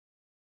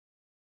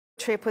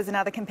Tripp was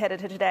another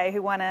competitor today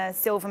who won a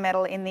silver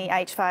medal in the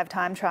H5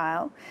 time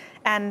trial,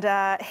 and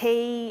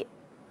he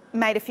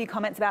made a few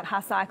comments about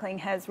how cycling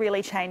has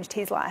really changed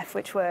his life,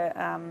 which were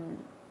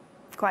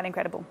quite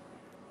incredible.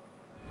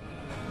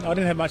 I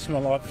didn't have much in my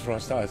life before I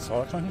started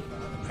cycling,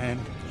 and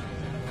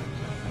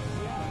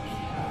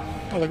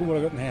I look at what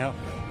I've got now.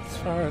 As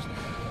far as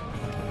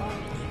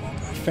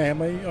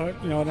family, I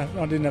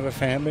didn't have a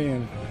family,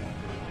 and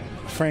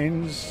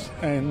friends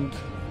and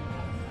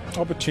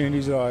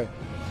opportunities that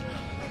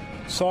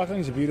cycling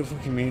is a beautiful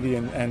community,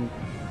 and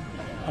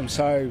I'm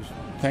so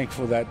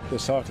thankful that the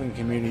cycling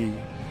community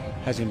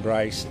has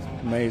embraced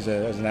me as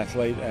an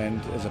athlete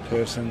and as a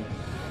person.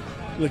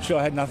 Literally,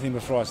 I had nothing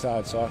before I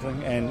started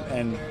cycling, and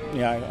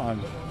I've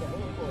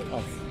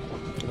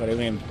got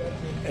everything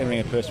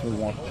a person would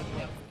want.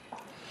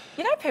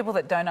 You know, people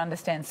that don't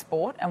understand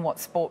sport and what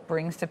sport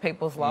brings to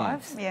people's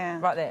lives? Yeah.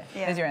 Right there.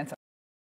 Yeah. There's your answer.